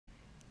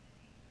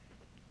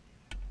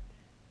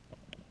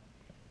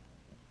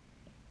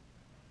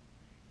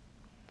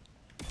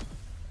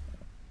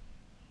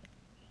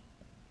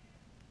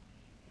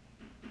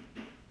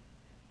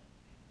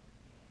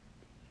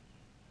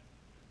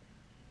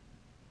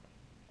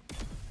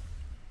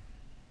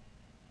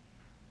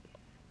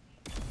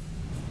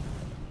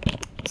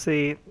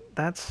See,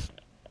 that's...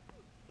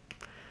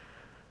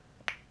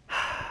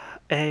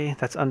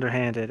 that's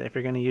underhanded. If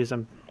you're going to use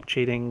them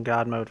cheating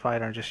God mode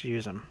fighter, just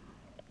use them.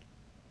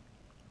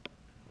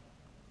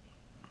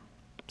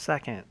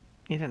 Second,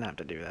 you didn't have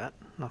to do that.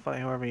 I'll fight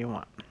whoever you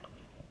want.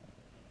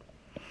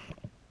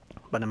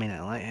 But I mean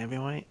at light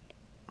heavyweight.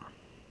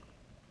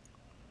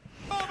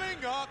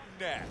 Coming up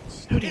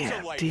next, Who do you it's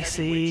have? a light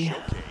DC,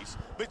 heavyweight showcase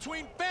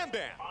between Bam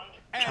Bam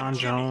and John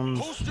Jimmy Jones,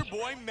 Poster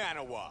Boy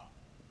Manawa.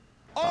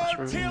 Boss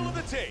Our tale Ruben, of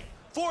the tape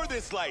for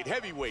this light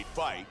heavyweight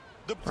fight.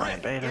 The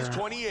Ryan Brit is Bader,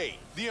 28.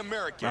 The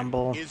American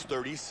Rumble. is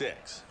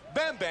 36.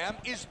 Bam Bam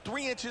is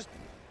 3 inches.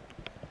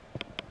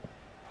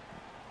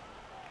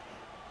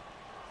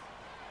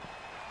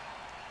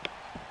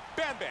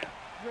 Bam Bam.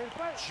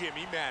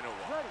 Jimmy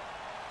Manawa.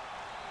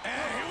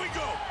 And here we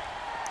go.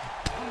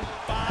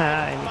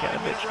 Ah, you got a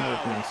bitch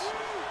move me.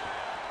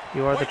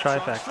 You are the White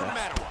trunks for trifecta.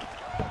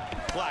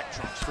 Manawa. Black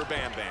trunks for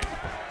Bam Bam.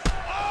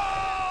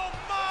 Oh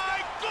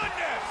my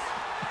goodness!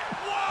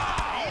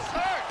 Wow! He's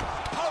hurt.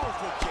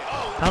 Powerful kick.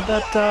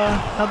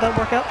 How'd that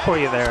work out for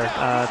you there,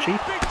 Chief?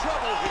 Big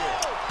trouble here.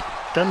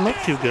 Doesn't look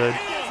too good.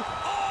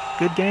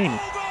 Good game.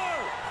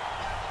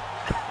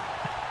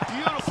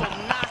 Beautiful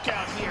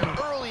knockout here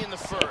early in the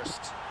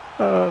first.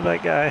 Oh,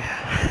 that guy.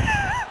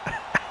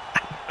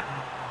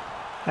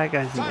 That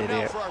guy's an Time now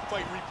idiot. for our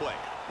fight replay.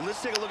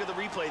 Let's take a look at the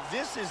replay.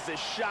 This is the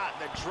shot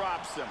that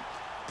drops him.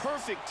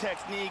 Perfect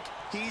technique.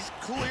 He's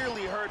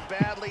clearly hurt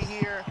badly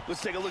here.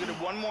 Let's take a look at it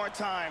one more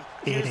time.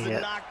 Here's the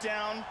Idiot.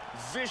 knockdown.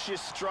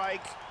 Vicious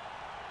strike.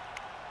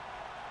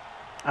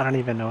 I don't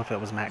even know if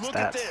it was max Look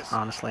at stats, this.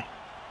 honestly.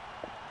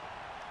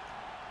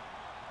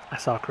 I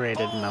saw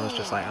created and I was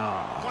just like, oh,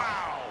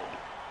 Wow.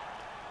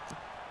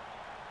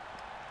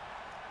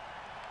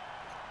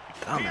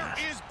 dumbass.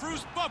 Here is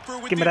Bruce Buffer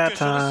with Give me the that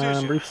official time,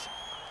 decision. Bruce.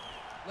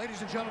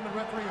 Ladies and gentlemen,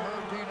 referee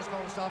Herb Dean has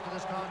called a stop to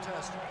this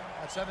contest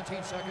at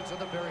 17 seconds of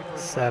the very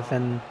first 17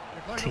 round.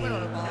 Declaring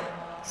the winner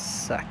by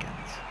seconds.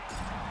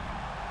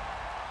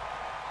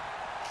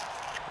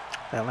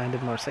 That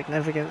landed more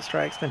significant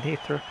strikes than he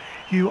threw.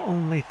 You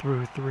only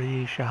threw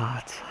 3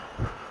 shots.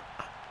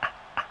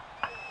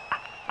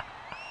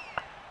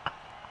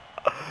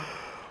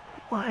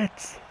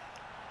 What?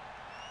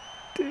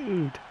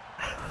 Dude.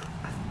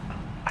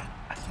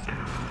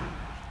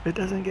 It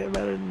doesn't get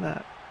better than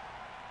that.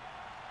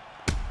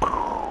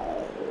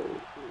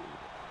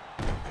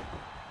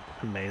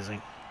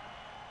 Amazing.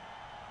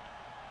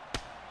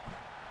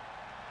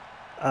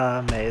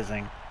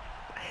 Amazing.